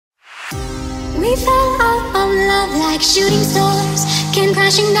We fell out of love like shooting stars, came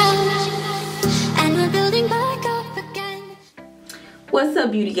crashing down, and we're building back up again. What's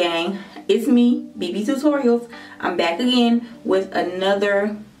up, beauty gang? It's me, bebetutorialz. I'm back again with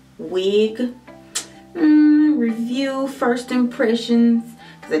another wig review, first impressions,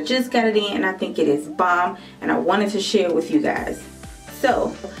 because I just got it in and I think it is bomb and I wanted to share it with you guys.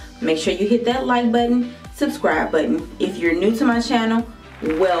 So make sure you hit that like button, subscribe button. If you're new to my channel,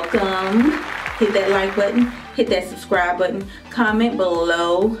 welcome. Hit that like button, hit that subscribe button, comment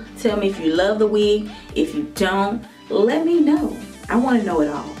below, tell me if you love the wig. If you don't, let me know. I want to know it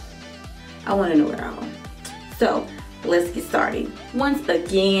all. I want to know it all. So let's get started. Once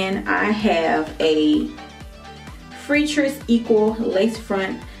again, I have a Freetress equal lace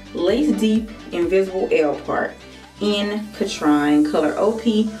front, lace deep, invisible L part in Kitron, color OP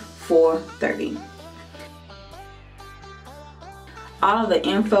 430. All of the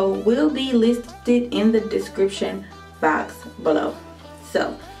info will be listed in the description box below.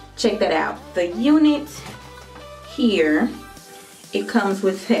 So check that out. The unit here, it comes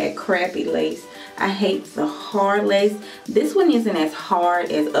with that crappy lace. I hate the hard lace. This one isn't as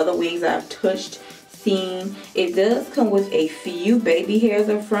hard as other wigs I've touched, seen. It does come with a few baby hairs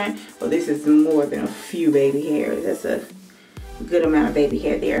up front. Well, this is more than a few baby hairs. That's a good amount of baby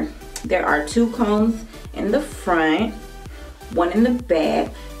hair there. There are 2 combs in the front, 1 in the back,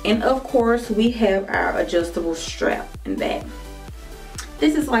 and of course we have our adjustable strap in back.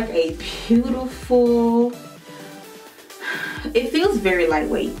 This is like a beautiful, it feels very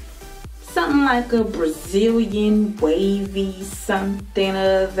lightweight. Something like a Brazilian wavy something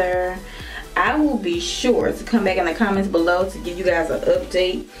other. I will be sure to come back in the comments below to give you guys an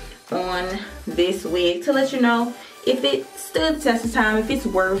update on this wig to let you know if it stood the test of time, if it's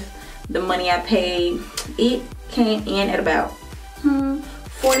worth the money I paid. It came in at about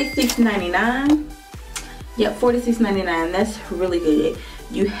 $46.99. Yep, $46.99. That's really good.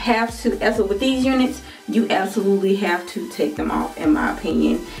 You have to, also with these units, you absolutely have to take them off, in my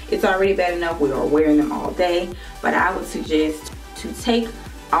opinion. It's already bad enough we are wearing them all day, but I would suggest to take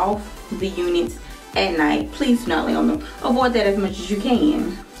off the units at night. Please do not lay on them. Avoid that as much as you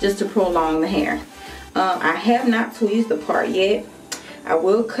can, just to prolong the hair. I have not tweezed the part yet. I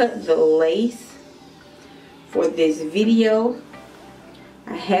will cut the lace for this video.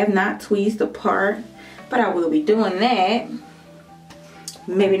 I have not tweezed the part, but I will be doing that.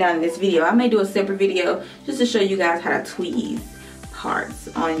 Maybe not in this video. I may do a separate video just to show you guys how to tweeze parts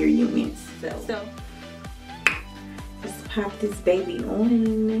on your units. So let's pop this baby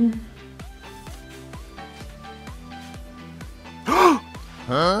on.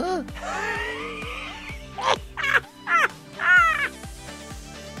 Huh?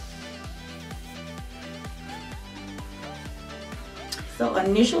 So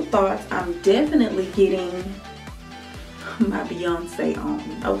initial thoughts, I'm definitely getting my Beyonce on.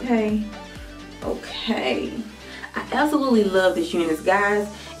 Okay. I absolutely love this unit, guys.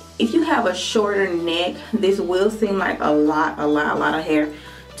 If you have a shorter neck, this will seem like a lot of hair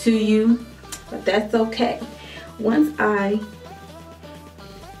to you, but that's okay. Once I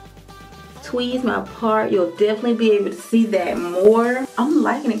tweeze my part, you'll definitely be able to see that more. I'm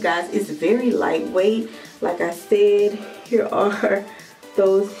liking it, guys. It's very lightweight. Like I said, here are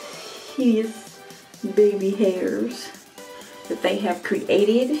those hideous baby hairs that they have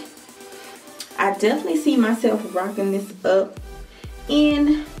created. I definitely see myself rocking this up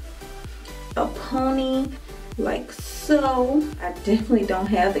in a pony like so. I definitely don't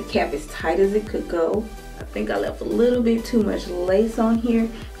have the cap as tight as it could go. I think I left a little bit too much lace on here.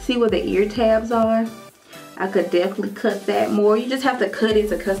 See where the ear tabs are? I could definitely cut that more. You just have to cut it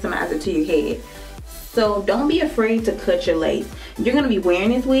to customize it to your head. So don't be afraid to cut your lace. You're gonna be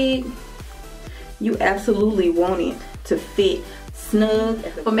wearing this wig. You absolutely want it to fit snug.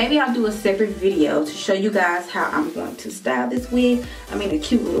 But maybe I'll do a separate video to show you guys how I'm going to style this wig. I mean, a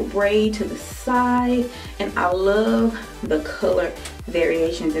cute little braid to the side, and I love the color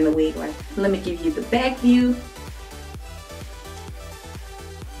variations in the wig. Like, let me give you the back view.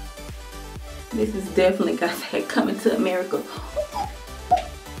 This is definitely got that coming to America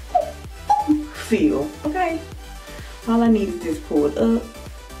feel. Okay, all I need is this pulled up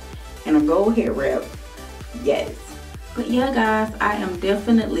and a gold hair wrap. Yes. But yeah, guys, I am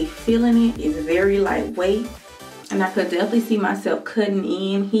definitely feeling it. It's very lightweight, and I could definitely see myself cutting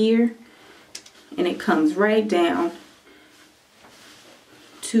in here, and it comes right down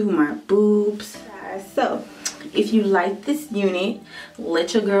to my boobs. So if you like this unit,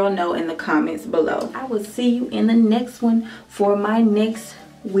 let your girl know in the comments below. I will see you in the next one for my next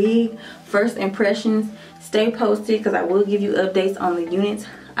wig first impressions. Stay posted because I will give you updates on the units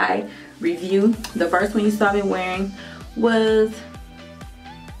I review. The first one you saw me wearing was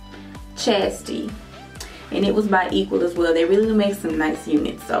Chastity, and it was by Equal as well. They really do make some nice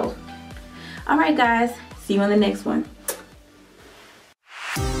units. So alright guys, see you on the next one.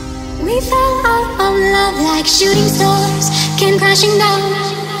 We fell out of love like shooting stars came crashing down,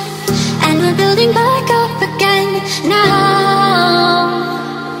 and we're building back up again now.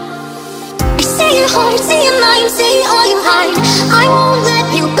 Say your heart, say your mind, say all you hide. I won't let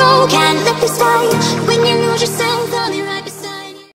you go, can't let you stay. When you